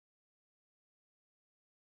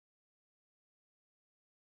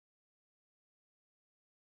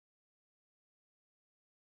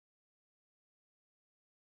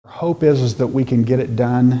Hope is that we can get it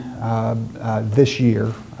done this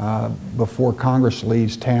year before Congress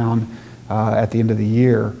leaves town at the end of the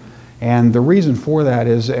year. And the reason for that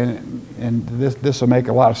is, and this will make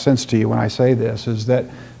a lot of sense to you when I say this, is that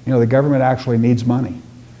the government actually needs money,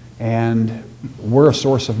 and we're a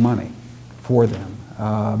source of money for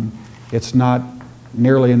them. It's not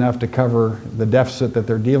nearly enough to cover the deficit that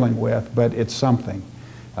they're dealing with, but it's something.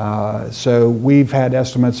 So we've had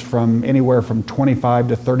estimates from anywhere from $25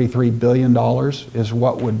 to $33 billion is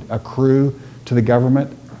what would accrue to the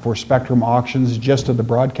government for spectrum auctions just of the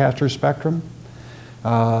broadcaster spectrum.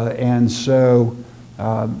 And so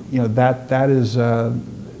that's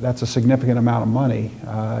a significant amount of money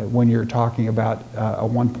when you're talking about a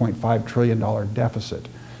 $1.5 trillion deficit.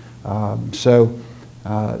 So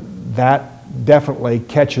that definitely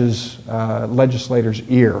catches legislators'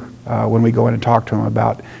 ear when we go in and talk to them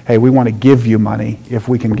about, hey, we want to give you money if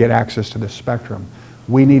we can get access to this spectrum.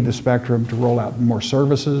 We need the spectrum to roll out more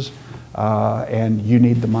services, and you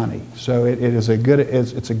need the money. So it's a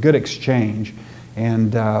good exchange,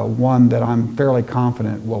 and one that I'm fairly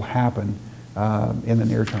confident will happen in the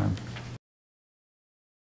near term.